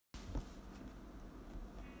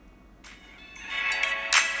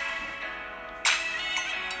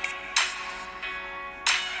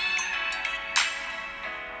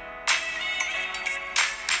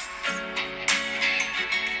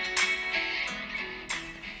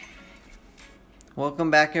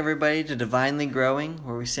Welcome back, everybody, to Divinely Growing,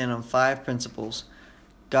 where we stand on 5 principles: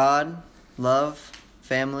 God, love,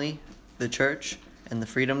 family, the church, and the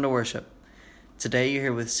freedom to worship. Today you're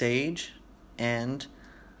here with Sage and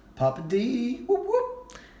Papa D. Whoop,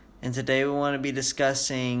 whoop. And today we want to be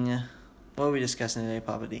discussing... What are we discussing today,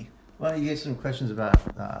 Papa D? Well, you get some questions about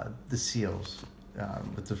the seals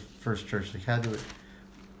with the first church. Like,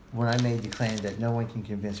 when I made the claim that no one can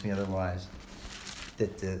convince me otherwise,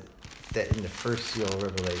 that in the first seal of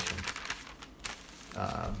Revelation,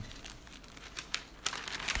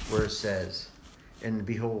 where it says, "And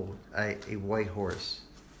behold, a white horse,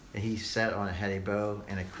 and he sat on it, had a bow,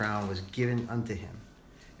 and a crown was given unto him.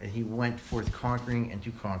 And he went forth conquering and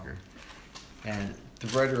to conquer." And the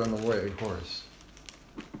rider on the white horse,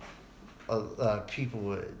 people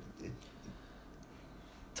would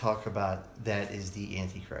talk about that is the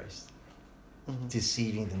Antichrist,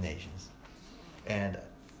 deceiving the nations. And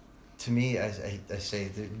to me, I say,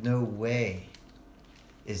 there's no way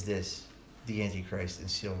is this the Antichrist in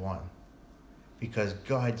seal 1. Because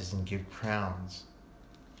God doesn't give crowns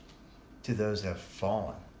to those that have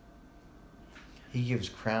fallen. He gives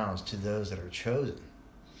crowns to those that are chosen.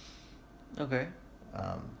 Okay.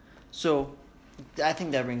 So, I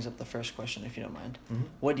think that brings up the first question, if you don't mind. Mm-hmm.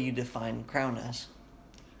 What do you define crown as?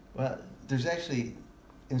 Well, there's actually,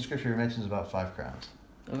 in Scripture, it mentions about 5 crowns.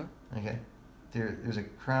 Okay? There's a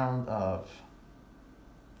crown of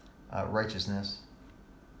righteousness,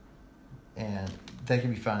 and that can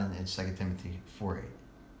be found in 2 Timothy 4:8.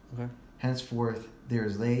 Okay. "Henceforth there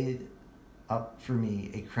is laid up for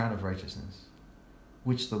me a crown of righteousness,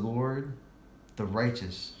 which the Lord, the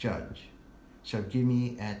righteous judge, shall give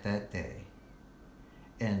me at that day,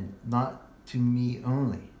 and not to me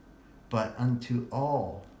only, but unto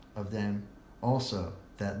all of them also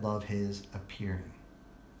that love his appearing."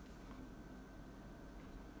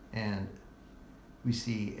 And we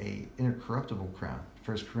see a incorruptible crown,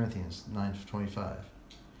 1 Corinthians 9:25.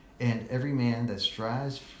 "And every man that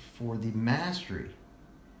strives for the mastery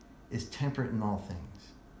is temperate in all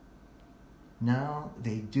things. Now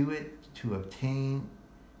they do it to obtain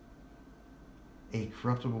a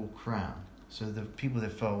corruptible crown." So the people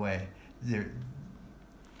that fell away, they're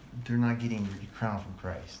not getting the crown from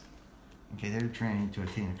Christ. Okay, they're trying to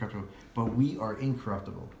attain a corruptible, but we are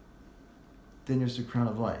incorruptible. Then there's the crown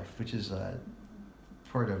of life, which is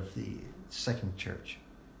part of the second church.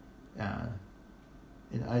 And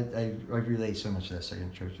I relate so much to that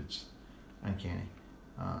second church, it's uncanny.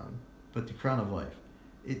 But the crown of life,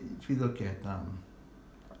 if we look at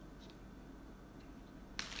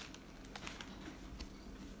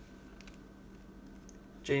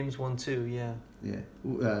James 1:2, yeah.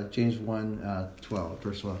 James 1:12,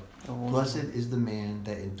 verse 12. "Blessed is the man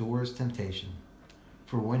that endures temptation,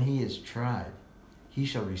 for when he is tried, he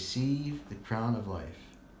shall receive the crown of life,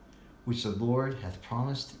 which the Lord hath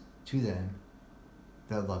promised to them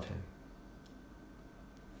that love him."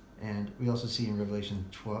 And we also see in Revelation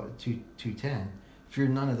 2:10, "Fear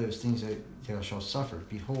none of those things that thou shalt suffer.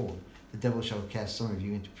 Behold, the devil shall cast some of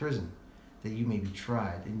you into prison, that you may be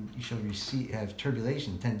tried, and you shall have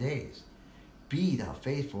tribulation 10 days. Be thou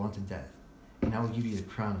faithful unto death, and I will give you the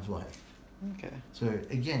crown of life." Okay. So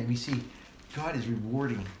again, we see God is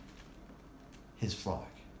rewarding his flock.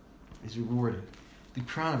 He's rewarding the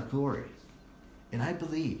crown of glory. And I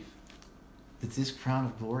believe that this crown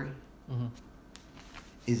of glory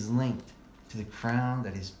is linked to the crown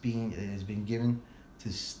that has been given to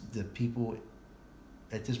the people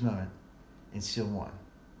at this moment in seal 1.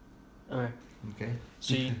 Okay?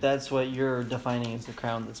 So that's what you're defining as the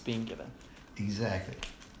crown that's being given. Exactly.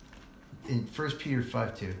 In 1 Peter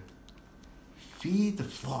 5:2, "Feed the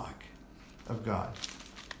flock of God,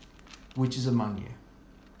 which is among you."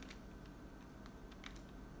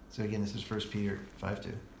 So again, this is 1 Peter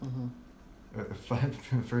 5:2.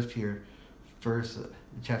 1 Peter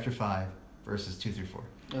chapter 5, verses 2-4.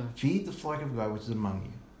 "Feed the flock of God which is among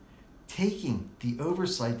you, taking the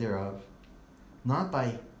oversight thereof, not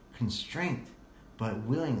by constraint, but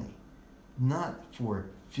willingly, not for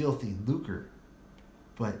filthy lucre,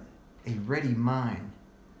 but a ready mind,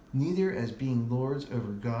 neither as being lords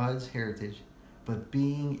over God's heritage, but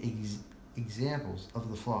being examples of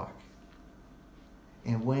the flock.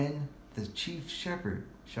 And when the chief shepherd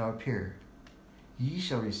shall appear, ye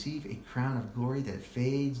shall receive a crown of glory that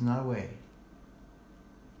fades not away."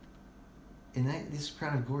 And this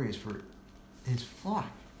crown of glory is for his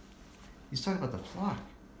flock. He's talking about the flock.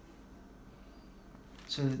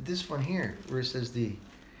 So this one here, where it says "and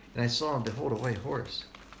I saw and behold a white horse,"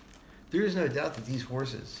 there is no doubt that these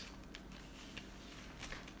horses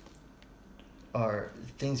are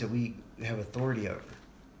things that we have authority over.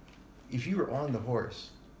 if you were on the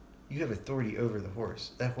horse, you have authority over the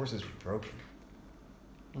horse. That horse is broken.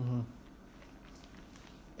 Mm-hmm.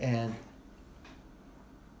 And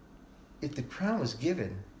if the crown was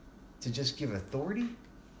given to just give authority,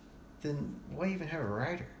 then why even have a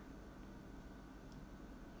rider?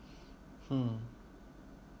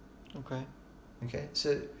 Okay. Okay,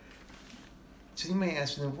 so you may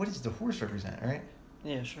ask, then what does the horse represent, right?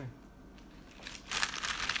 Yeah, sure.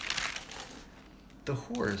 The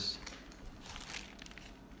horse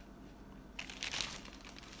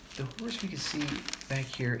we can see back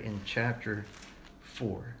here in chapter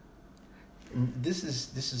 4. And this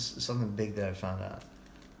is something big that I found out.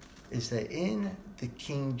 Is that in the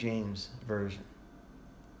King James Version,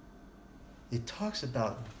 it talks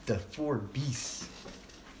about the 4 beasts.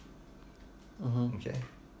 Mm-hmm. Okay.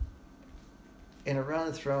 And around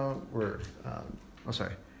the throne were, I'll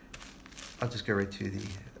just go right to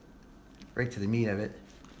the meat of it.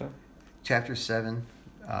 Okay. Chapter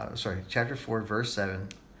 4, verse 7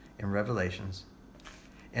 in Revelations.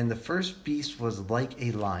 And the first beast was like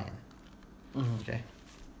a lion. Mm-hmm. Okay.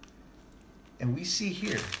 And we see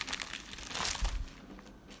here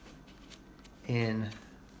in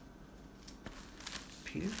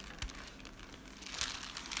Peter,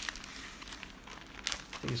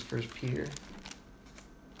 I think it's 1 Peter.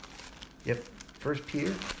 Yep, 1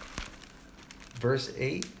 Peter, verse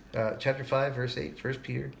 8, chapter 5, verse 8, 1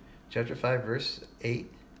 Peter, chapter 5, verse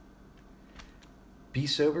 8. Be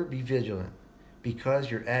sober, be vigilant,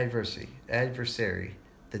 because your adversary,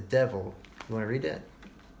 the devil, you want to read that?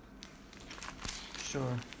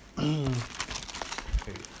 Sure. Yeah,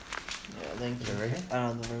 thank you. Right here? I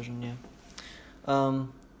don't know the version, yeah.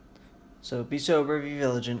 So be sober, be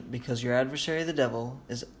vigilant, because your adversary the devil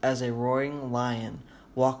is as a roaring lion,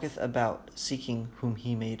 walketh about, seeking whom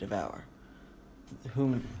he may devour.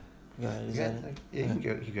 Whom, go ahead, is that it? Yeah, you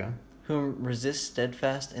can go. Whom resist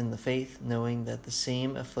steadfast in the faith, knowing that the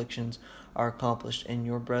same afflictions are accomplished in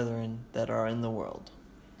your brethren that are in the world.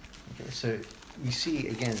 Okay, so we see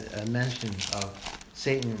again a mention of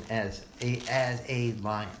Satan as a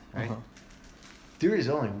lion, right? Uh-huh. There is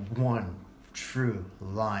only one true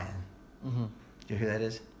lion. Mm-hmm. Do you hear who that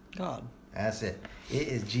is? God. That's it. It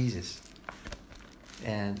is Jesus.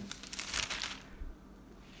 And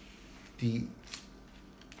the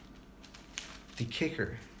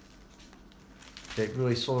kicker that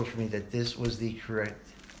really sold it for me that this was the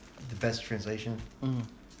best translation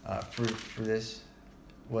for this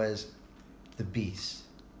was the beast.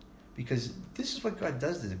 Because this is what God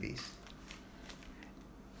does to the beast.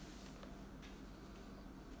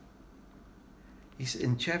 He's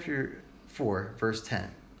in chapter 4, verse 10.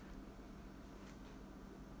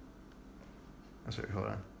 I'm sorry, hold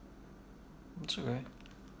on. It's okay.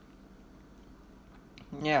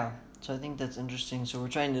 Yeah, so I think that's interesting. So we're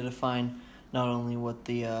trying to define not only what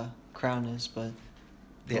the crown is, but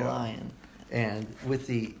the lion. And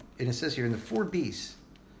it says here in the 4 beasts,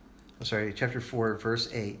 chapter 4, verse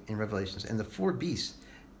 8 in Revelations, and the 4 beasts,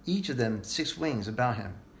 each of them 6 wings about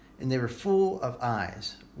him, and they were full of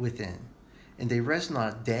eyes within, and they rest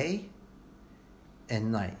not day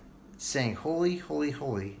and night, saying, Holy, holy,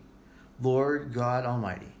 holy, Lord God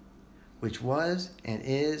Almighty, which was and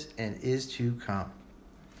is to come.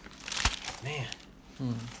 Man.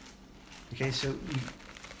 Okay, so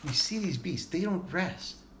we see these beasts. They don't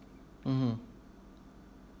rest. Mm-hmm.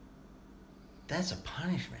 That's a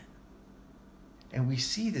punishment. And we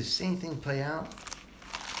see the same thing play out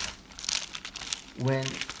when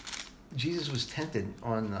Jesus was tempted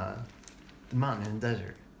on the mountain in the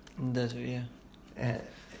desert. In the desert, yeah.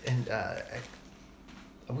 And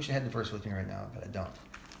I wish I had the verse with me right now, but I don't.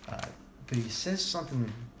 But he says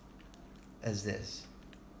something as this: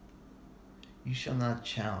 you shall not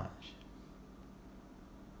challenge.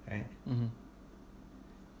 Right? Mm-hmm.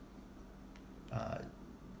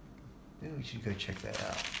 Maybe we should go check that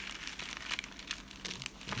out.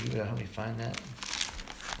 You would help me find that?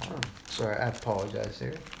 Sure. Sorry, I apologize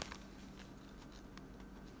there.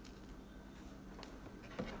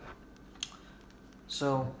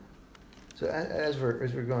 So as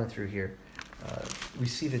we're going through here, we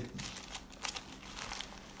see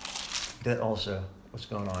that also what's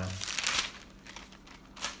going on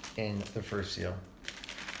in the first seal.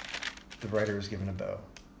 The rider was given a bow,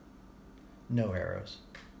 no arrows.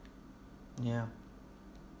 yeah.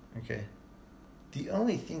 Okay. The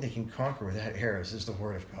only thing that can conquer without arrows is the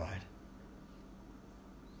Word of God.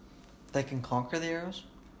 That can conquer the arrows?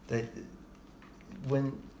 That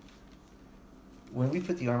when we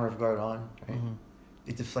put the armor of God on, right, Mm-hmm.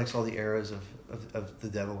 it deflects all the arrows of the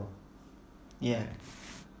devil. Yeah. Right?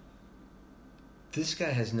 This guy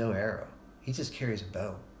has no arrow. He just carries a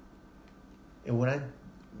bow. And when I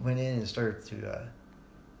went in and started to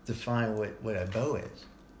define what a bow is,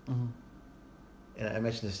 Mm-hmm. and I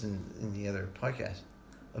mentioned this in the other podcast,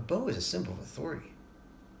 a bow is a symbol of authority.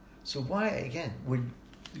 So why, again, would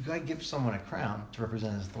God give someone a crown to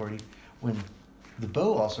represent his authority when the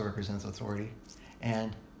bow also represents authority,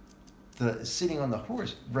 and the sitting on the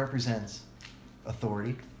horse represents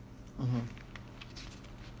authority? Mm-hmm.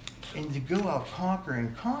 And to go out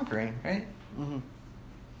conquering, right? Mm-hmm.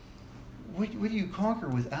 What do you conquer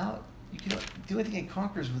without? You can the only thing it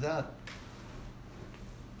conquers without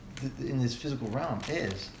in this physical realm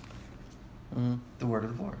is Mm-hmm. the word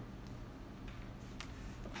of the Lord.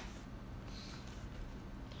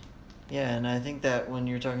 Yeah, and I think that when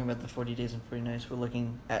you're talking about the 40 days and 40 nights, we're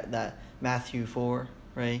looking at that Matthew 4,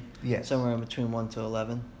 right? Yes. Somewhere in between 1 to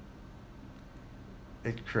 11.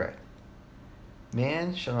 It's correct.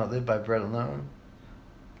 Man shall not live by bread alone,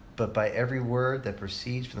 but by every word that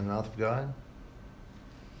proceeds from the mouth of God.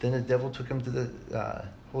 Then the devil took him to the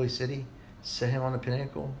holy city, set him on the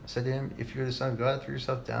pinnacle, said to him, If you are the Son of God, throw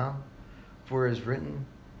yourself down, for it is written,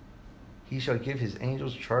 He shall give his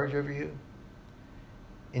angels charge over you.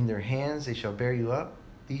 In their hands they shall bear you up,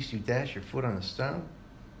 lest you dash your foot on a stone.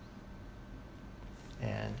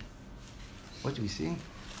 And what do we see?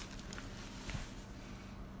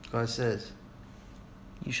 God says,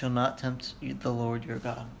 You shall not tempt the Lord your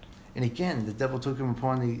God. and again, the devil took him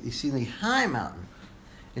upon the exceedingly high mountain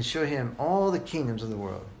and showed him all the kingdoms of the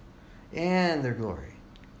world and their glory.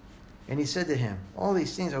 And he said to him, All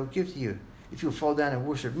these things I will give to you if you will fall down and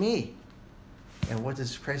worship me. And what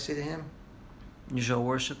does Christ say to him? You shall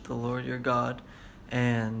worship the Lord your God,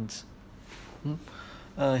 and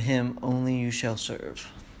him only you shall serve.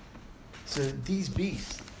 So these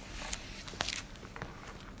beasts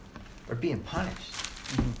are being punished.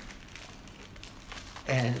 Mm-hmm.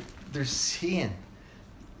 And they're seeing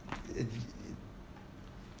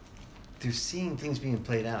things being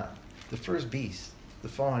played out. The first beast, the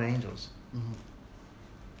fallen angels,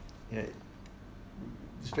 Mm-hmm. you know,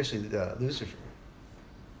 especially Lucifer.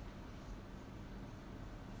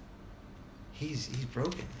 He's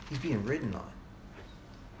broken. He's being ridden on.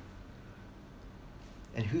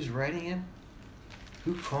 And who's riding him?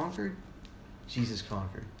 Who conquered? Jesus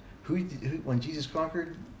conquered. Who when Jesus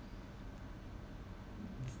conquered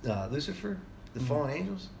Lucifer, the Mm-hmm. fallen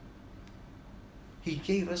angels, he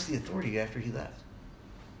gave us the authority after he left.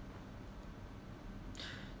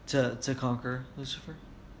 To conquer Lucifer?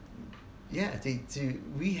 Yeah,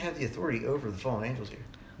 we have the authority over the fallen angels here.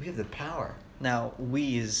 We have the power. Now,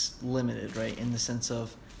 we is limited, right, in the sense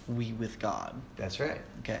of we with God. That's right.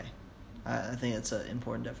 Okay. I think it's an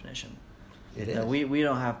important definition. It is. Now, we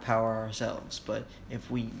don't have power ourselves, but if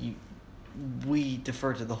we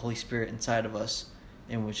defer to the Holy Spirit inside of us,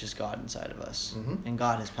 and which is God inside of us. Mm-hmm. And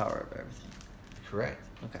God has power over everything. Correct.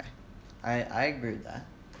 Okay. I agree with that.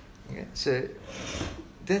 Okay. So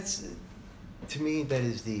that's, to me, that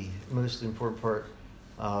is the most important part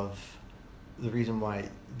of the reason why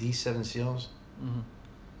these 7 seals Mm-hmm.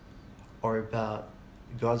 are about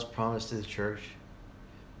God's promise to the church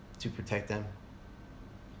to protect them.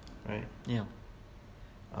 Right? Yeah.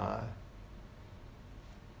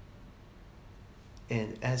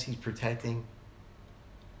 And as he's protecting,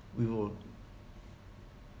 we will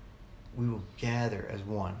gather as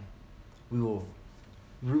one. We will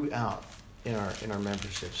root out in our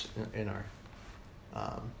memberships, in our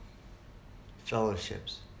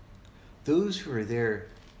fellowships, those who are there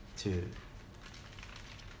to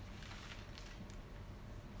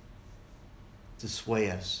sway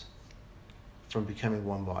us from becoming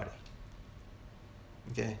one body.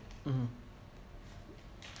 Okay? Mm-hmm.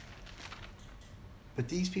 But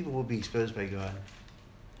these people will be exposed by God,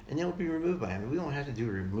 and they will be removed by him. We don't have to do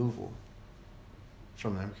a removal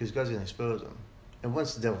from them because God's going to expose them. And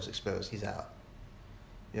once the devil's exposed, he's out.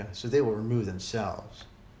 Yeah, so they will remove themselves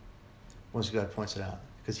once God points it out,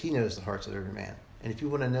 because he knows the hearts of every man. And if you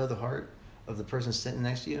want to know the heart of the person sitting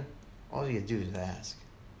next to you, all you do is ask.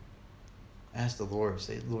 Ask the Lord.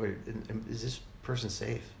 Say, Lord, is this person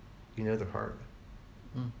safe? You know their heart.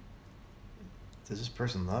 Does this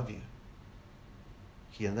person love you?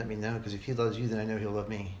 Can you let me know? Because if he loves you, then I know he'll love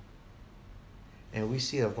me. And we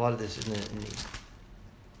see a lot of this in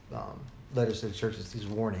the letters to the churches, these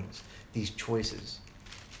warnings, these choices.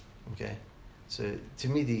 Okay? So to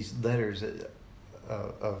me, these letters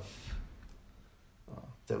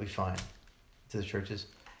that we find to the churches,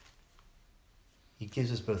 he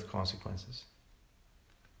gives us both consequences.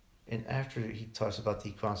 And after he talks about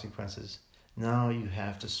the consequences, now you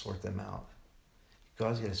have to sort them out.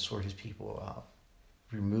 God's got to sort his people out.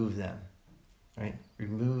 Remove them. Right?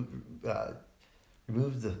 Remove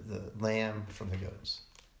remove the lamb from the goats,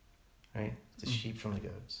 right? The sheep from the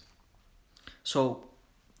goats. So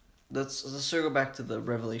let's circle back to the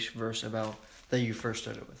Revelation verse about that you first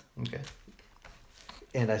started with. Okay.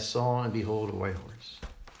 And I saw and behold a white horse,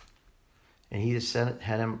 and he that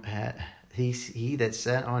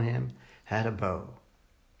sat on him had a bow,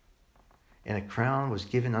 and a crown was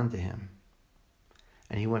given unto him,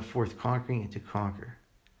 and he went forth conquering and to conquer.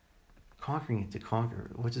 Conquering and to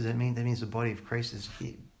conquer. What does that mean? That means the body of Christ is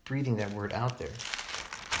breathing that word out there.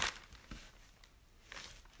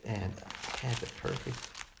 And I had the perfect.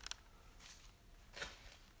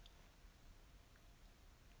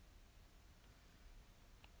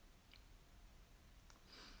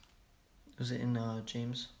 Was it in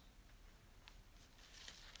James?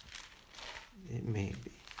 It may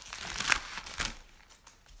be.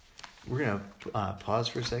 We're going to pause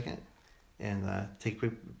for a second and get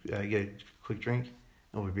a quick drink,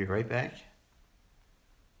 and we'll be right back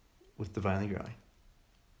with Divinely Growing.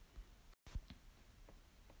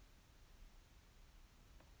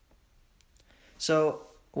 So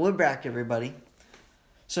we're back, everybody.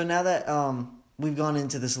 So now that we've gone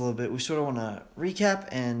into this a little bit, we sort of want to recap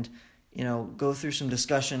and go through some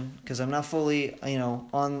discussion, because I'm not fully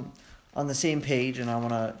on the same page, and I want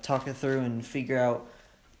to talk it through and figure out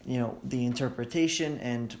the interpretation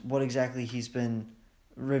and what exactly he's been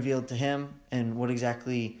revealed to him, and what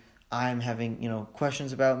exactly I'm having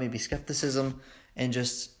questions about, maybe skepticism, and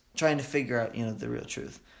just trying to figure out the real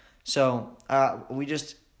truth. So we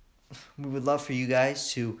would love for you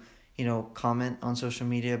guys to comment on social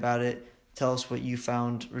media about it, tell us what you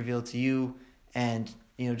found revealed to you, and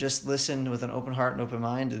just listen with an open heart and open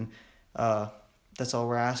mind, and that's all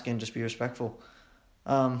we're asking. Just be respectful.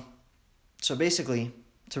 So basically,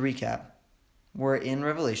 to recap, we're in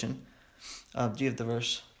Revelation. Do you have the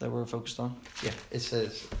verse that we're focused on? Yeah, it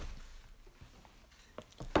says,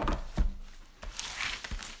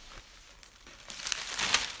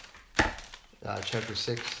 chapter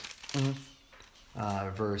 6,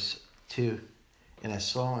 verse 2, and I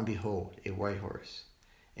saw and behold a white horse,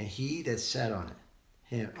 and he that sat on him.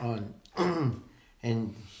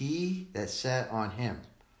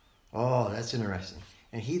 Oh, that's interesting.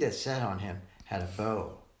 And he that sat on him had a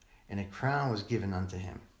bow, and a crown was given unto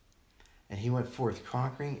him, and he went forth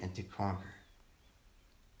conquering and to conquer.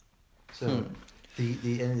 So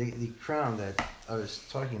the crown that I was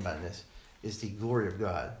talking about in this is the glory of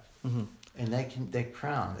God, and that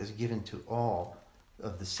crown is given to all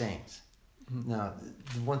of the saints. Now,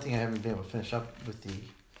 the one thing I haven't been able to finish up with the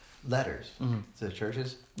letters to the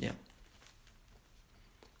churches. Yeah.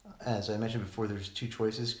 As I mentioned before, there's two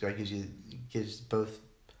choices. God gives both.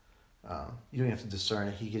 You don't have to discern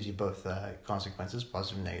it. He gives you both consequences,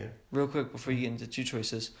 positive and negative. Real quick, before you get into two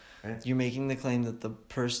choices, right? You're making the claim that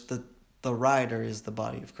the rider is the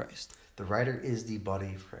body of Christ. The rider is the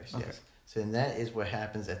body of Christ, okay. Yes. So, and that is what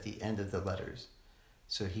happens at the end of the letters.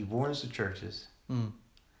 So he warns the churches.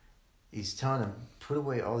 He's telling them, put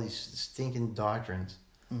away all these stinking doctrines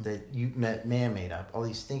that man made up, all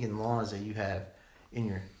these stinking laws that you have in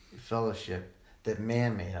your fellowship that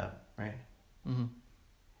man made up, right?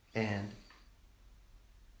 And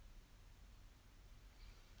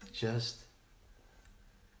just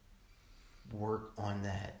work on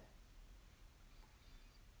that.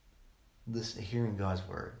 Listen, hearing God's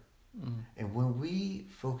word. And when we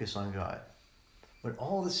focus on God, when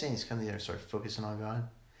all the saints come together and start focusing on God,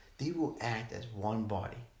 they will act as one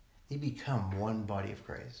body. They become one body of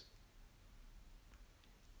Christ.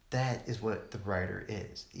 That is what the rider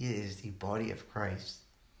is. It is the body of Christ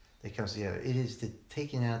that comes together. It is the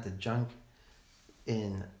taking out the junk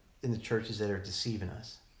in the churches that are deceiving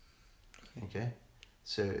us. Okay?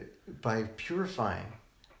 So by purifying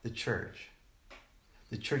the church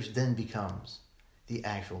then becomes the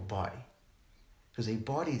actual body. Because a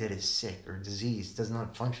body that is sick or diseased does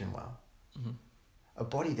not function well. A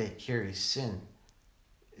body that carries sin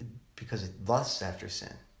because it lusts after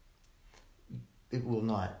sin, it will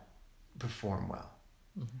not perform well.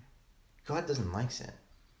 God doesn't like sin.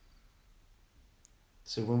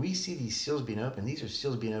 So when we see these seals being opened, these are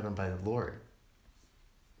seals being opened by the Lord,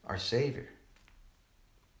 our Savior.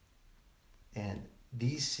 And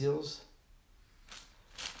these seals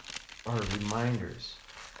are reminders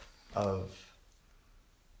of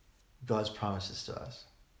God's promises to us.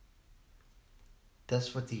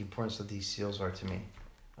 That's what the importance of these seals are to me.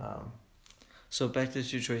 So back to the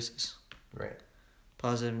two choices. Right.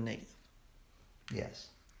 Positive and negative. Yes.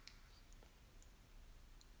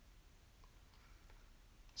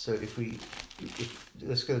 So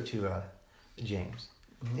let's go to James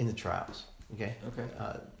in the trials. Okay. Okay.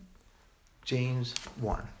 James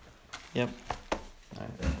 1. Yep. All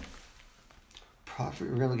right. We're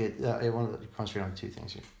going to look at, I want to concentrate on two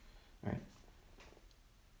things here. All right.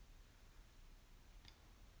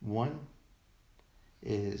 One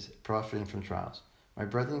is profiting from trials. My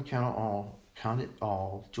brethren, count it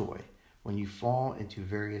all joy when you fall into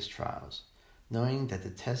various trials, knowing that the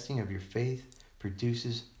testing of your faith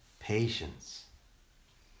produces patience.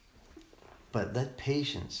 But let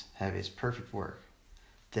patience have its perfect work,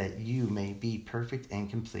 that you may be perfect and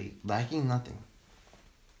complete, lacking nothing.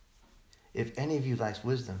 If any of you lacks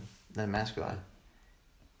wisdom, let him ask God,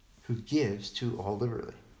 who gives to all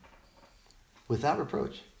liberally, without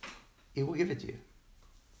reproach. He will give it to you.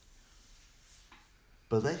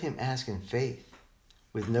 But let him ask in faith,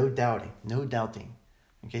 with no doubting.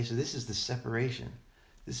 Okay, so this is the separation.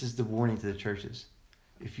 This is the warning to the churches.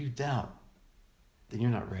 If you doubt, then you're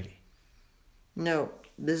not ready. No,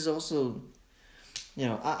 this is also,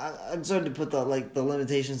 I'm sorry to put the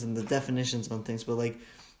limitations and the definitions on things, but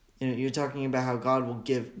you're talking about how God will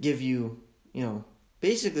give you,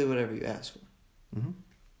 basically whatever you ask for. Mm-hmm.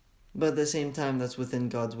 But at the same time, that's within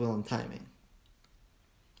God's will and timing.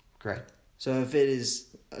 Correct. So if it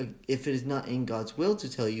is not in God's will to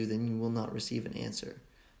tell you, then you will not receive an answer.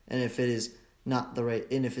 And if it is not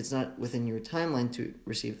and if it's not within your timeline to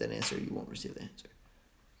receive that answer, you won't receive the answer.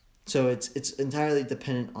 So it's entirely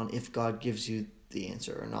dependent on if God gives you the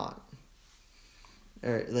answer or not.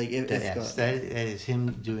 Or if God, that is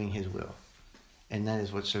him doing his will. And that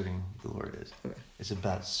is what serving the Lord is. Okay. It's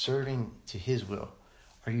about serving to his will.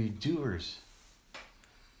 Are you doers?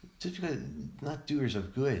 Just because, not doers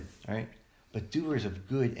of good, right? But doers of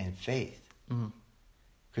good and faith.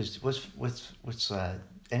 Because what's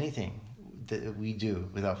anything that we do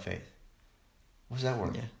without faith? What's that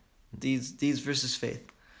word? Yeah. Deeds versus faith.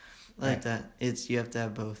 Like that. You have to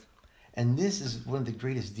have both. And this is one of the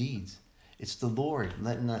greatest deeds. It's the Lord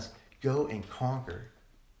letting us go and conquer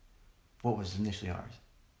what was initially ours.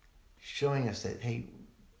 Showing us that, hey,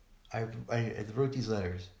 I wrote these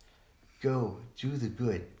letters. Go, do the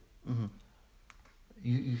good. Mm-hmm.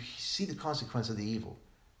 You see the consequence of the evil.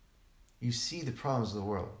 You see the problems of the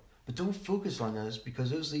world. But don't focus on those, because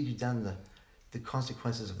those lead you down the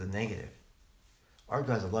consequences of the negative. Our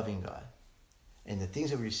God's a loving God. And the things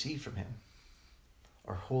that we receive from him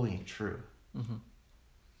are holy and true. Mm-hmm.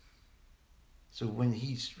 So when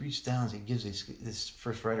he reaches down and gives this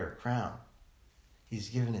first writer a crown, he's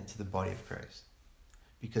giving it to the body of Christ.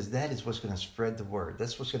 Because that is what's going to spread the word.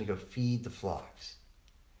 That's what's going to go feed the flocks.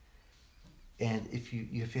 And if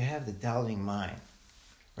you have the doubting mind,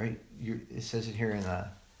 right? It says it here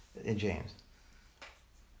in James.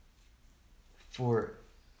 For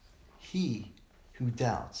he who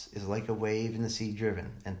doubts is like a wave in the sea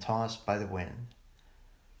driven and tossed by the wind.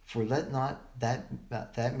 For let not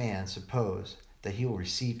that man suppose that he will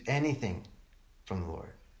receive anything from the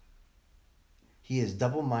Lord. He is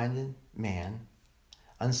double-minded man,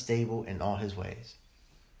 unstable in all his ways.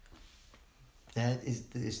 That is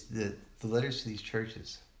the letters to these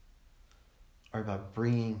churches are about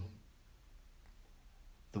bringing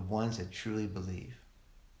the ones that truly believe,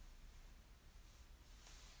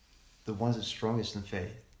 the ones that are strongest in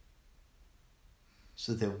faith,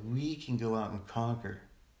 so that we can go out and conquer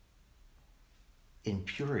in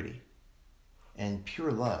purity and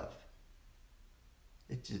pure love.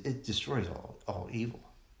 It destroys all evil,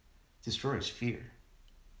 destroys fear.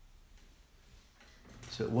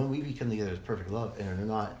 So when we become together as perfect love and are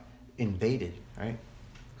not invaded, right?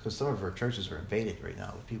 Because some of our churches are invaded right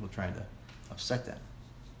now with people trying to upset them.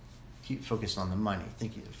 Keep focused on the money. They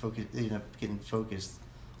end up getting focused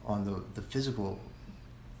on the physical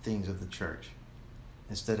things of the church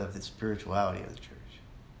instead of the spirituality of the church.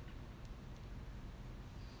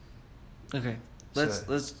 Okay, let's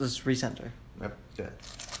recenter. Yep, good.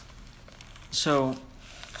 So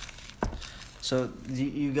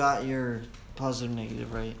you got your positive,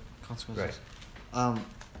 negative, right? Consequences. Right.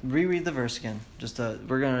 Reread the verse again.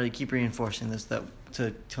 We're gonna keep reinforcing this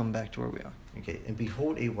to come back to where we are. Okay, and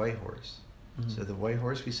behold a white horse. Mm-hmm. So the white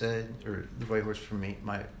horse, we said, or the white horse from me,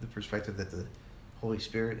 the perspective that the Holy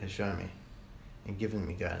Spirit has shown me and given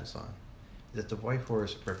me guidance on, is that the white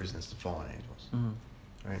horse represents the fallen angels.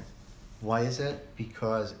 Mm-hmm. Right? Why is that?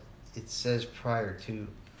 Because it says prior to,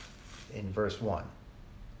 in verse 1,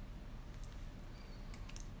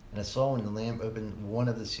 and I saw when the Lamb opened one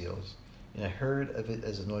of the seals, and I heard of it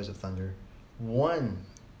as a noise of thunder, one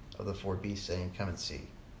of the four beasts saying, "Come and see."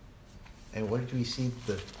 And what did we see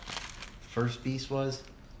the first beast was?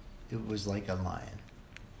 It was like a lion.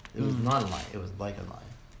 It was not a lion. It was like a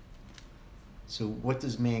lion. So what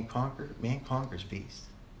does man conquer? Man conquers beast.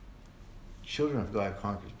 Children of God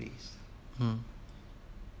conquers beast. Hmm.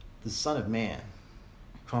 The Son of Man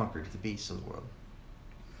conquered the beasts of the world.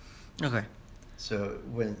 Okay. So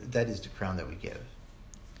when that is the crown that we give.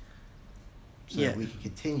 So Yeah. that we can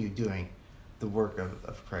continue doing the work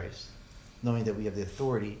of Christ, knowing that we have the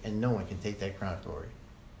authority and no one can take that crown of glory.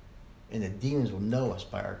 And the demons will know us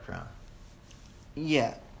by our crown.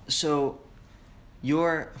 Yeah. So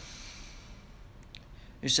you're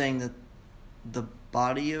saying that the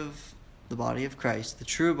body of Christ, the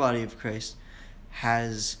true body of Christ,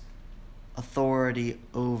 has authority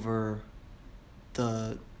over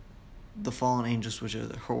the fallen angels, which are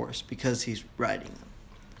the horse, because he's riding them.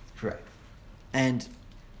 Correct. And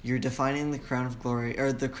you're defining the crown of glory,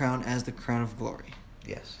 or the crown as the crown of glory.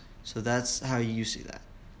 Yes. So that's how you see that,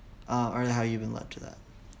 or how you've been led to that.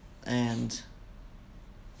 And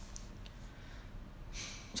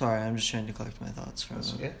sorry, I'm just trying to collect my thoughts from.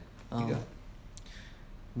 That's okay. You go.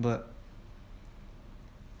 But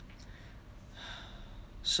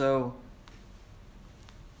so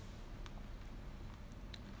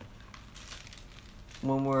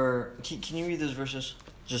when we're can you read those verses?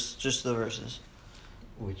 Just the verses.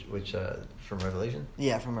 Which from Revelation?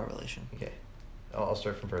 Yeah, from Revelation. Okay. I'll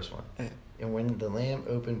start from verse 1. Okay. And when the Lamb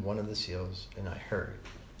opened one of the seals, and I heard,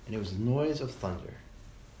 and it was the noise of thunder,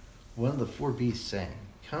 one of the 4 beasts saying,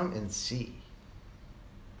 "Come and see."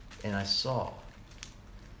 And I saw,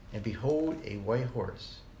 and behold, a white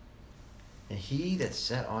horse, and he that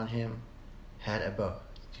sat on him had a bow.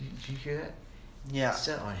 Did you hear that? Yeah.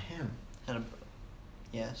 Sat on him.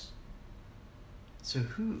 Yes. So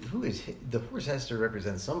who is the horse has to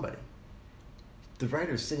represent somebody. The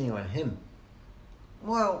rider's sitting on him.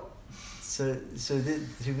 Well. To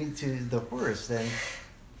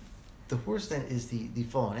the horse then is the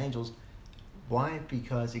fallen angels. Why?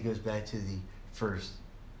 Because it goes back to the first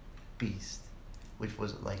beast, which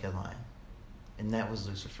was like a lion, and that was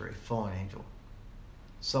Lucifer, a fallen angel,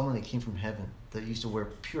 someone that came from heaven that used to wear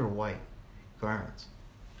pure white garments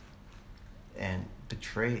and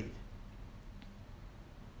betrayed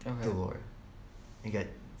the Lord and got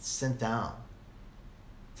sent down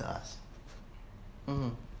to us. Mm-hmm.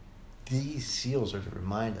 These seals are to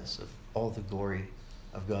remind us of all the glory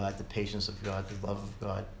of God, the patience of God, the love of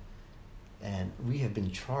God. And we have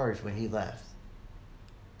been charged when he left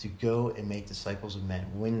to go and make disciples of men,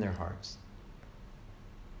 win their hearts.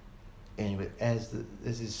 And as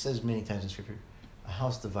it says many times in Scripture, a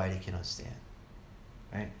house divided cannot stand.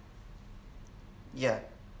 Right? Yeah.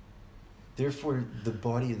 Therefore, the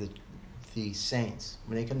body of the saints,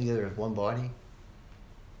 when they come together as one body,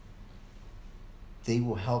 they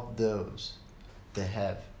will help those that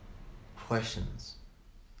have questions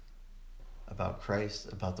about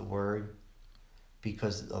Christ, about the Word,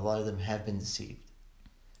 because a lot of them have been deceived.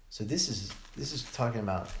 So this is talking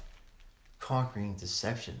about conquering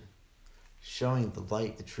deception, showing the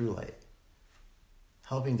light, the true light,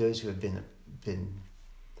 helping those who have been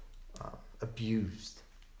abused,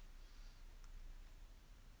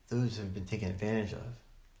 those who have been taken advantage of,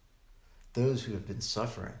 those who have been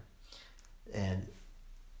suffering, and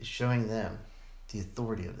showing them the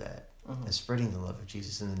authority of that, mm-hmm. and spreading the love of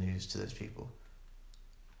Jesus in the news to those people.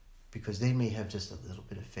 Because they may have just a little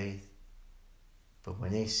bit of faith, but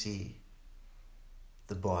when they see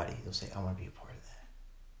the body, they'll say, "I want to be a part of that."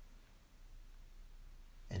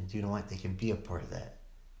 And you know what? They can be a part of that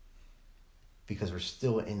because we're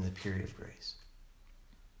still in the period of grace.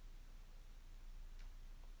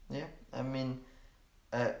 Yeah, I mean,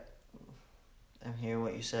 I'm hearing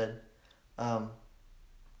what you said. I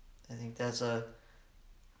think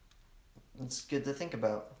it's good to think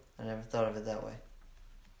about. I never thought of it that way.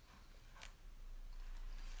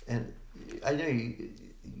 And I know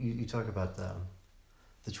you talk about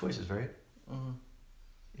the choices, right? Mm-hmm.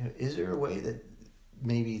 You know, is there a way that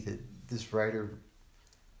maybe that this writer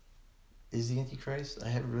is the Antichrist? I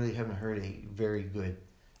haven't heard a very good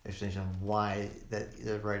explanation of why that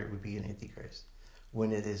the writer would be an Antichrist,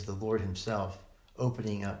 when it is the Lord himself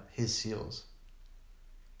opening up his seals.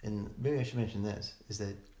 And maybe I should mention this, is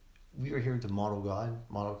that we are here to model God,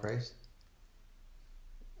 model Christ.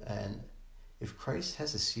 And if Christ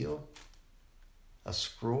has a seal, a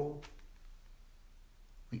scroll,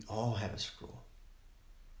 we all have a scroll.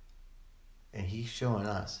 And he's showing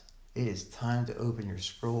us, it is time to open your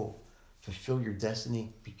scroll, fulfill your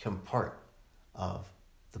destiny, become part of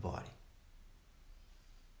the body.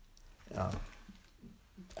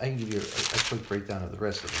 I can give you a quick breakdown of the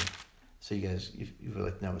rest of them, so you guys, you would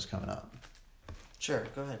like to know what's coming up. Sure,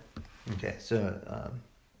 go ahead. Okay, so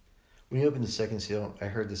when you open the second seal, I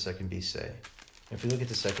heard the second beast say, if you look at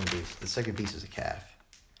the second beast is a calf,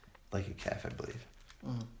 like a calf, I believe.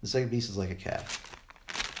 Mm-hmm. The second beast is like a calf.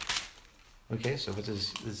 Okay, so what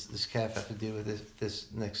does this calf have to do with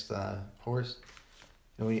this next horse?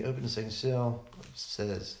 And when you open the second seal, it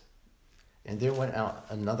says, "And there went out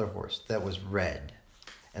another horse that was red,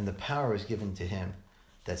 and the power was given to him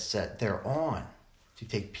that sat thereon to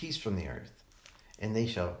take peace from the earth, and they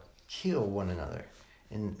shall kill one another.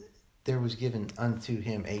 And there was given unto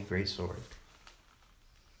him a great sword."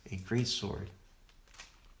 A great sword.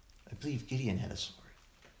 I believe Gideon had a sword.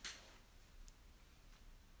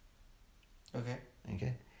 Okay.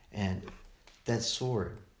 Okay? And that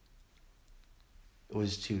sword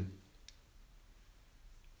was to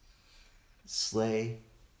slay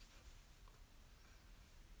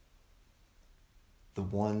the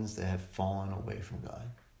ones that have fallen away from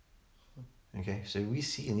God. Okay? So we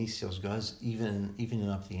see in these seals, God's even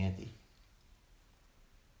up the ante.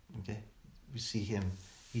 Okay? We see him,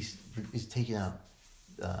 he's taking out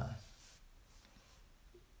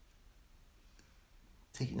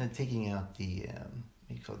taking out the what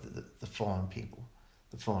do you call it, the fallen people,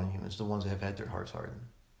 the fallen humans, the ones that have had their hearts hardened.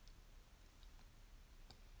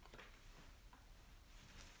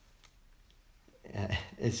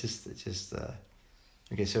 It's just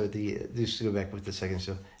okay. So just to go back with the second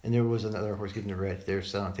seal, and there was another horse given to red. They were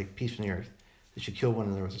selling, take peace from the earth. They should kill one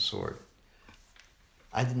another with a sword.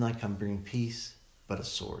 I did not come bring peace, but a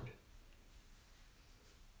sword.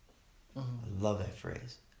 I love that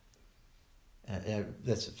phrase.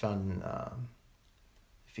 That's found in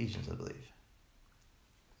Ephesians, I believe,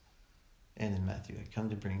 and in Matthew. I come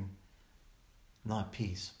to bring not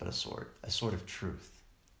peace, but a sword of truth.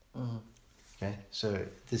 Okay, so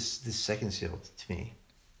this second seal to me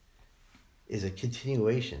is a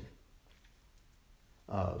continuation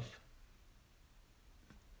of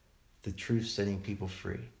the truth setting people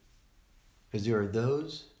free, because there are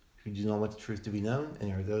those who do not want the truth to be known, and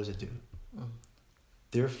there are those that do.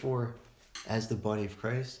 Therefore, as the body of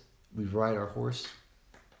Christ, we ride our horse.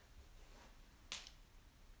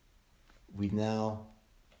 We now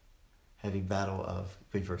have a battle of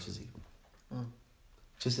good versus evil.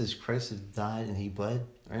 Just as Christ has died and he bled,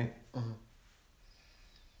 right?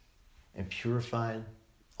 And purified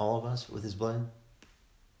all of us with his blood.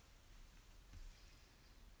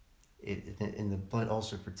 And the blood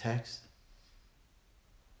also protects.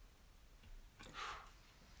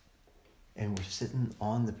 And we're sitting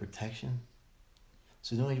on the protection.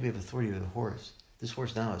 So not only do we have authority over the horse, this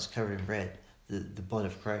horse now is covered in red, the blood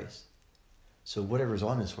of Christ. So whatever's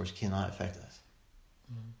on this horse cannot affect us.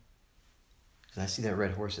 Because I see that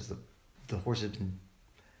red horse as the horse has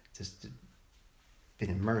been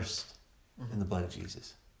immersed in the blood of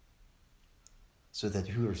Jesus. So that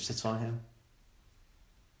whoever sits on him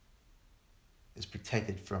is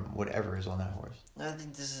protected from whatever is on that horse. I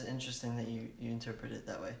think this is interesting that you interpret it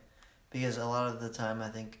that way. Because a lot of the time I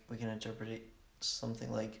think we can interpret it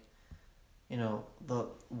something like, the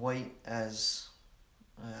white as,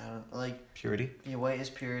 purity? Yeah, white is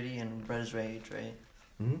purity and red is rage, right?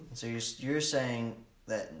 Mm-hmm. So you're saying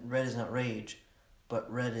that red is not rage,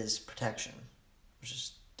 but red is protection, which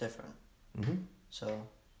is different. Mm-hmm. So,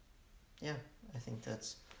 yeah, I think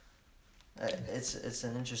that's it's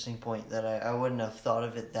an interesting point that I wouldn't have thought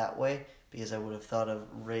of it that way, because I would have thought of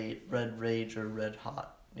red rage or red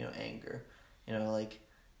hot, anger. Like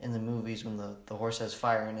in the movies when the horse has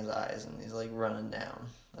fire in his eyes and he's like running down.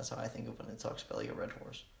 That's how I think of when it talks about like a red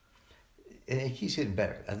horse. And it keeps getting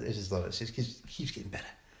better. I just love it. It keeps getting better.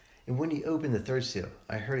 And when he opened the third seal,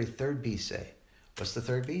 I heard a third beast say, "What's the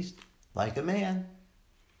third beast? Like a man.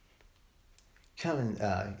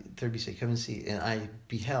 Third beast say, come and see. And I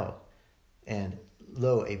beheld, and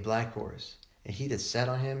lo, a black horse, and he that sat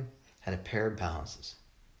on him had a pair of balances."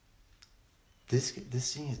 This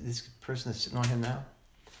person that's sitting on him now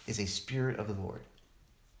is a spirit of the Lord.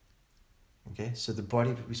 Okay, so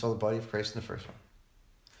we saw the body of Christ in the first one.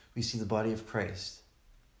 We see the body of Christ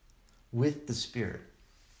with the Spirit,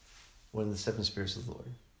 one of the seven spirits of the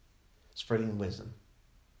Lord, spreading wisdom.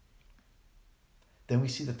 Then we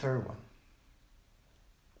see the third one,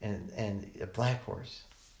 and a black horse,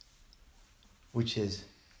 which is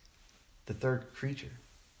the third creature,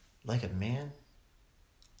 like a man,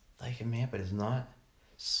 but is not,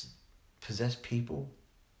 possess people.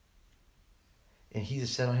 And he that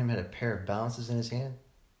sat on him had a pair of balances in his hand.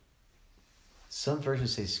 Some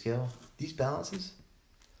versions say scale. These balances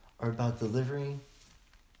are about delivering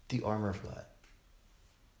the armor of God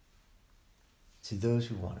to those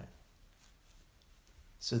who want it.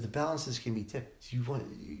 So the balances can be tipped. You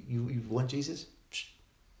want Jesus?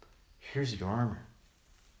 Here's your armor.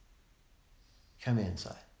 Come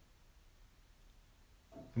inside.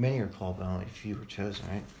 Many are called, but only a few were chosen,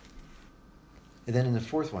 right? And then in the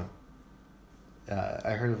fourth one,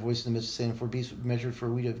 I heard a voice in the midst saying, "For beasts measured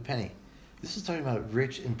for wheat of a penny." This is talking about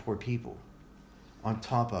rich and poor people, on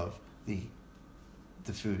top of the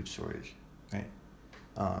food shortage, right?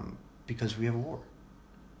 Because we have a war.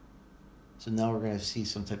 So now we're going to see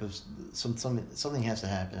some type of something has to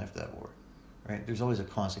happen after that war, right? There's always a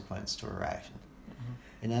consequence to our action,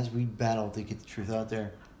 and as we battle to get the truth out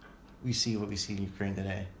there, we see what we see in Ukraine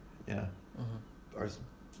today. Or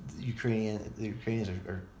the Ukrainians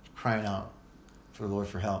are crying out for the Lord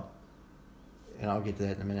for help, and I'll get to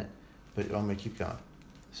that in a minute. But I'm going to keep going.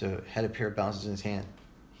 So, had a pair of balances in his hand.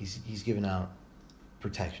 He's giving out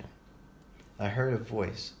protection. I heard a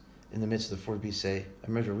voice in the midst of the four beasts say, "I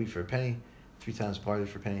measure wheat for a penny, 3 times barley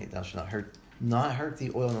for a penny. Thou shalt not hurt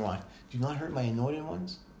the oil and the wine. Do not hurt my anointed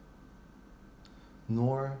ones,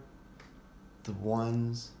 nor the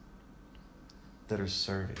ones that are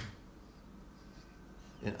serving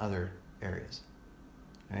in other areas."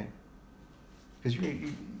 Right? Because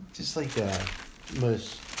you just like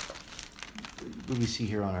most what we see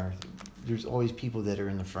here on earth, there's always people that are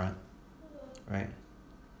in the front, right?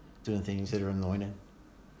 Doing things that are anointed.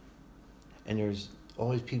 And there's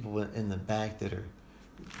always people in the back that are,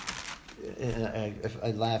 and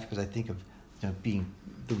I laugh because I think of being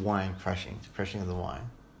the wine crushing, the crushing of the wine.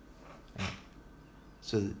 Right?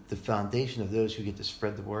 So the foundation of those who get to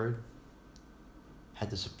spread the word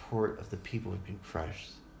had the support of the people who have been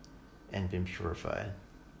crushed and been purified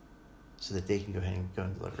so that they can go ahead and go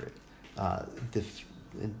and deliver it.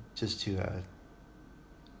 Just to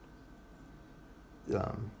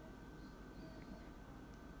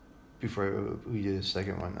before we do the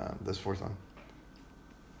second one, this fourth one.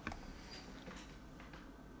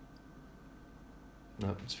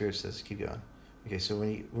 No, Spirit says keep going. Okay, so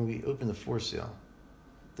when we open the fourth seal,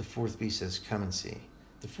 the fourth beast says, "Come and see."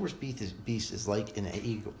 The fourth beast is like an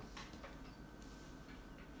eagle,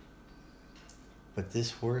 but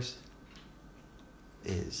this horse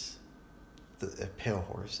is a pale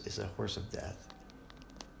horse, is a horse of death.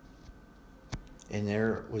 And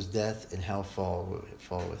there was death and hell fall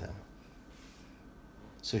with him.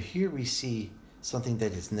 So here we see something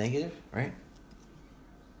that is negative, right?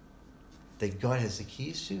 That God has the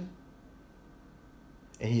keys to.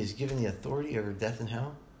 And he has given the authority over death and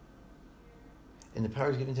hell. And the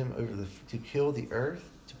power is given to him to kill the earth,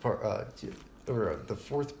 over the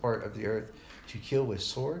fourth part of the earth, to kill with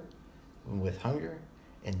sword, and with hunger,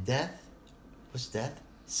 and death. What's death?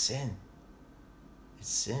 Sin. It's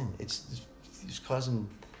sin. It's causing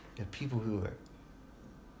people who are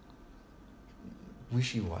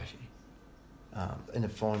wishy-washy end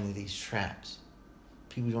up falling into these traps.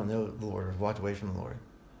 People who don't know the Lord or walked away from the Lord,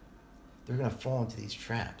 they're going to fall into these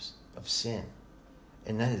traps of sin,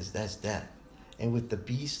 and that's death. And with the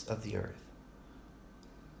beast of the earth,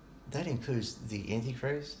 that includes the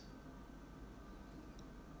Antichrist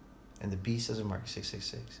and the beast, as in Mark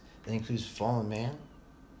 6:66. That includes fallen man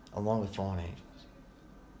along with fallen angels.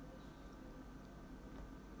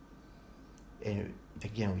 And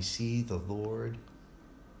again, we see the Lord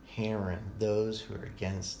hammering those who are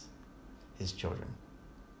against his children.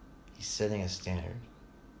 He's setting a standard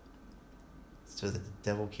so that the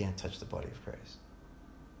devil can't touch the body of Christ.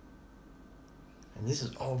 And this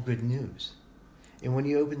is all good news. And when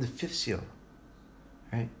you open the fifth seal,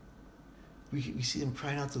 right, we see them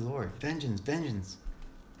crying out to the Lord, "Vengeance, vengeance."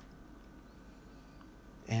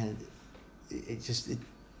 And it's just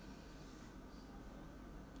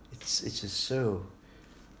so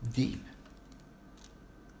deep.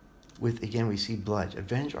 With, again, we see blood.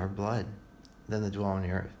 "Avenge our blood, them that dwell on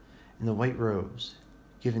the earth." And the white robes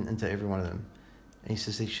given unto every one of them. And he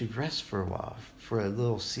says they should rest for a while, for a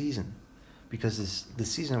little season. Because the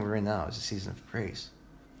season that we're in now is a season of grace.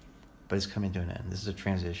 But it's coming to an end. This is a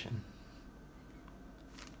transition.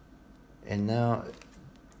 And now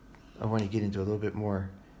I want to get into a little bit more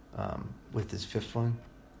with this fifth one.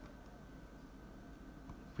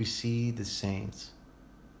 We see the saints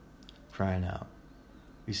crying out.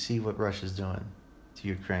 We see what Russia's doing to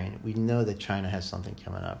Ukraine. We know that China has something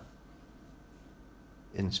coming up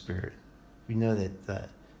in the spirit. We know that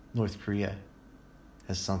North Korea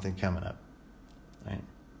has something coming up, right?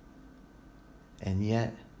 And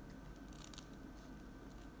yet,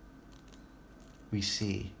 we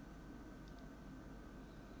see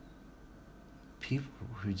people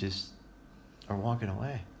who just are walking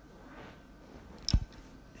away.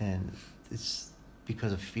 And it's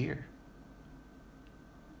because of fear.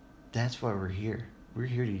 That's why we're here. We're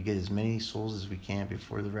here to get as many souls as we can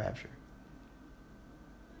before the rapture.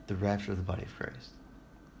 The rapture of the body of Christ.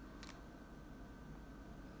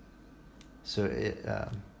 So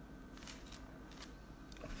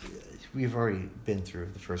we've already been through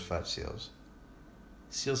the first 5 seals.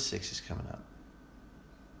 Seal 6 is coming up.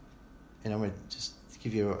 And I'm going to just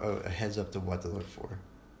give you a heads up to what to look for.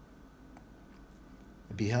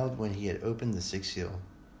 I beheld when he had opened the sixth seal,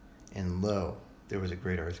 and lo, there was a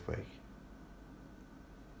great earthquake.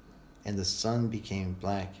 And the sun became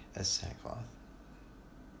black as sackcloth.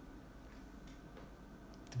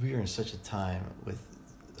 We are in such a time with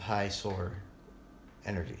high solar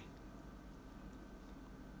energy.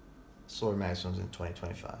 Solar maximums in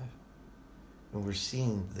 2025. And we're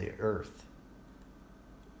seeing the Earth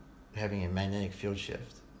having a magnetic field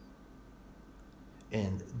shift.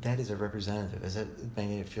 And that is a representative. As that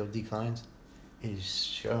magnetic field declines, it is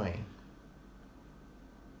showing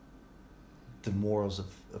the morals of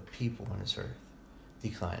people on this earth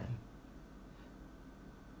declining.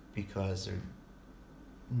 Because of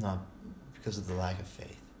the lack of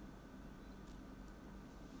faith.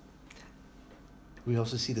 We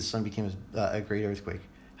also see the sun became a great earthquake.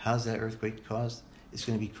 How's that earthquake caused? It's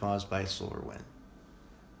going to be caused by a solar wind,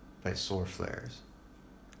 by solar flares.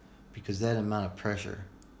 Because that amount of pressure,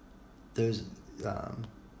 those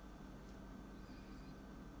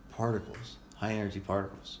particles, high energy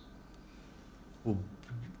particles, will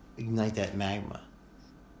ignite that magma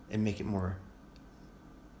and make it more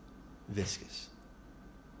viscous.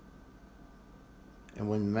 And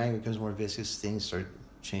when the magma becomes more viscous, things start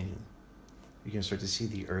changing. You're going to start to see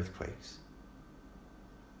the earthquakes.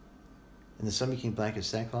 And the sun became black as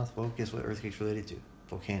sackcloth. Well, guess what earthquakes related to?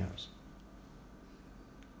 Volcanoes.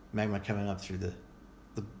 Magma coming up through the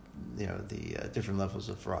different levels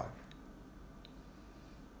of rock.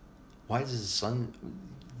 Why does the sun?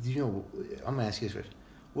 I'm gonna ask you this question.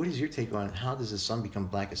 What is your take on how does the sun become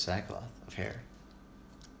black as sackcloth of hair?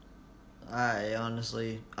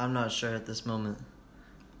 I'm not sure at this moment.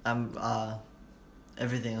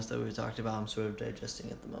 Everything else that we talked about, I'm sort of digesting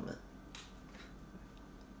at the moment.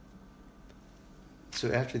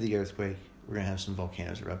 So after the earthquake, we're going to have some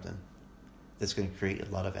volcanoes erupting. That's going to create a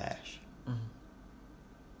lot of ash. Mm-hmm.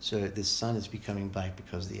 So the sun is becoming black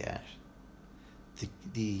because of the ash.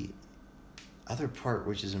 The other part,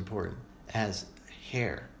 which is important, as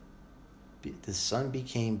hair, the sun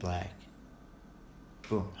became black.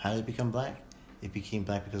 Boom. How did it become black? It became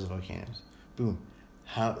black because of volcanoes. Boom.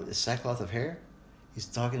 How the sackcloth of hair? He's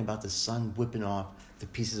talking about the sun whipping off the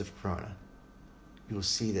pieces of corona. You will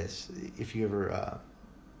see this if you ever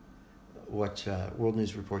watch World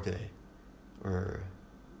News Report Today, or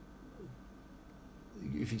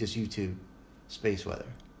if you just YouTube space weather.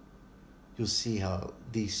 You'll see how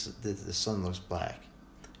the sun looks black,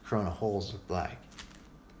 corona holes look black,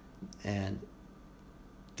 and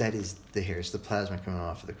that is the hair. It's the plasma coming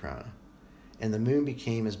off of the corona, and the moon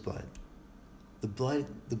became as blood. The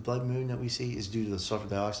blood moon that we see is due to the sulfur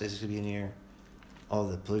dioxide that's going to be in the air, all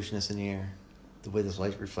the pollution that's in the air, the way this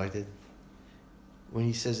light reflected. When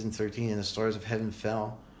he says in 13, and the stars of heaven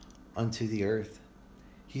fell unto the earth,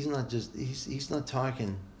 he's not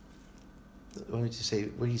talking,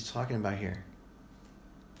 what he's talking about here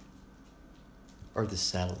are the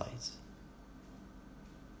satellites.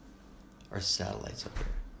 Our satellites up there.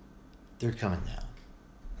 They're coming down.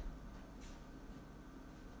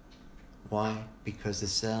 Why? Because the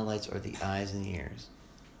satellites are the eyes and ears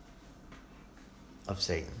of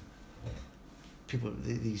Satan.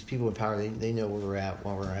 These people in power, they know where we're at,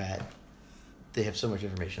 what we're at. They have so much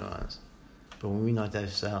information on us. But when we knock that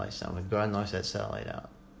satellite down, when God knocks that satellite out,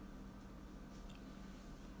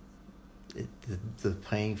 the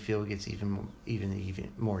playing field gets even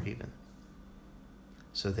more even.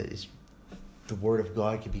 So that the word of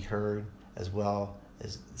God can be heard as well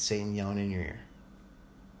as Satan yelling in your ear.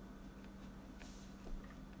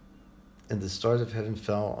 And the stars of heaven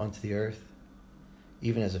fell onto the earth,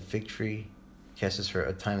 even as a fig tree casts her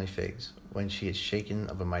untimely figs, when she is shaken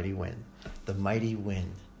of a mighty wind. The mighty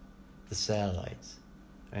wind, the satellites,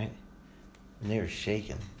 right? And they're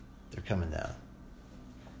shaking. They're coming down.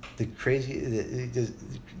 The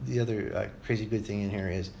other crazy good thing in here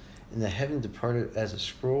is, and the heaven departed as a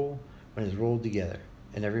scroll when it is rolled together,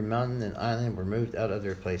 and every mountain and island were moved out of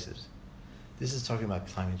their places. This is talking about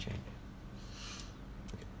climate change.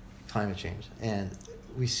 Climate change, and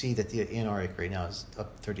we see that the Antarctic right now is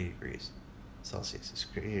up 30 degrees Celsius. It's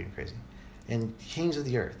crazy. And kings of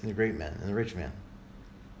the earth, and the great men, and the rich men,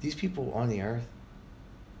 these people on the earth,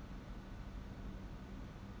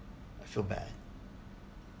 I feel bad.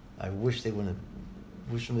 I wish they wouldn't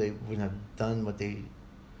have done what they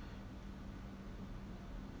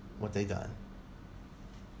done.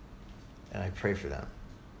 And I pray for them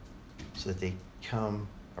so that they come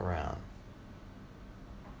around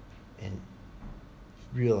and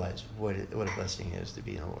realize what a blessing it is to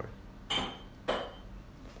be in the Lord.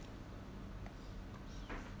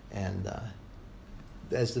 And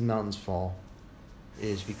as the mountains fall, it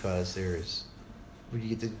is because when you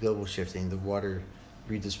get the global shifting, the water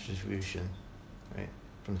redistribution, right,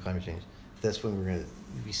 from climate change, that's when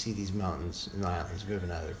we see these mountains and islands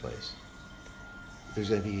moving out of their place. There's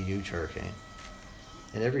going to be a huge hurricane.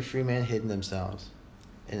 And every free man hid in themselves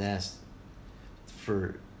and asked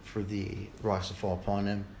for the rocks to fall upon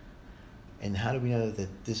them. And how do we know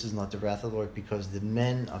that this is not the wrath of the Lord? Because the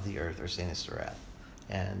men of the earth are saying it's the wrath.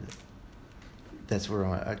 And that's where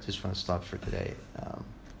I just want to stop for today.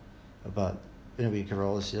 About, we cover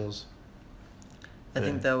all the seals. I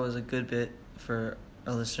think that was a good bit for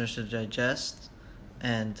our listeners to digest.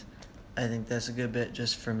 And I think that's a good bit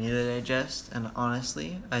just for me to digest. And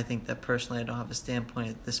honestly, I think that personally I don't have a standpoint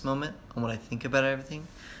at this moment on what I think about everything.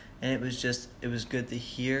 And it was good to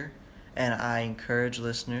hear. And I encourage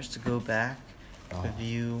listeners to go back,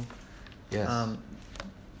 review,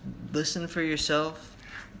 listen for yourself,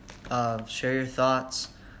 share your thoughts.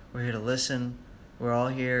 We're here to listen. We're all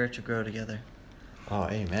here to grow together. Oh,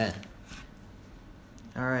 amen.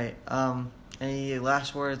 All right. Any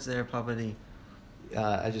last words there, Papa D?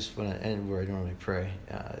 I just want to end where I normally pray.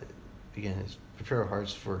 Again, is prepare our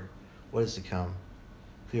hearts for what is to come,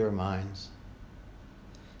 clear our minds,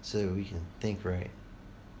 so that we can think right,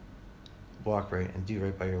 walk right, and do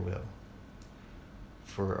right by your will.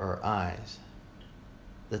 For our eyes,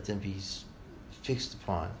 let them be fixed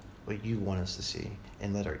upon what you want us to see,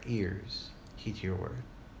 and let our ears heed to your word.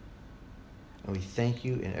 And we thank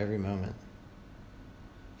you in every moment,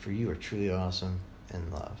 for you are truly awesome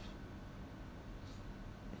and love.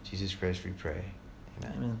 In Jesus Christ we pray.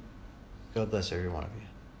 Amen. Amen. God bless every one of you.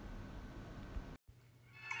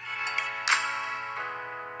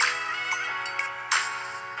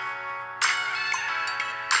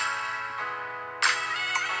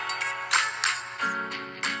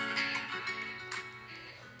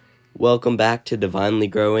 Welcome back to Divinely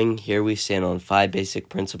Growing. Here we stand on 5 basic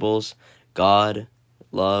principles: God,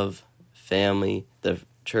 love, family, the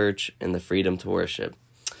church, and the freedom to worship.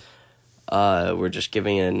 We're just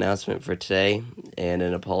giving an announcement for today and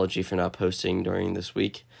an apology for not posting during this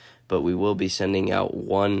week, but we will be sending out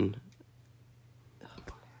one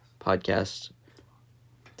podcast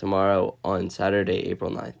tomorrow on Saturday, April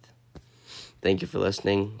 9th. Thank you for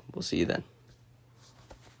listening. We'll see you then.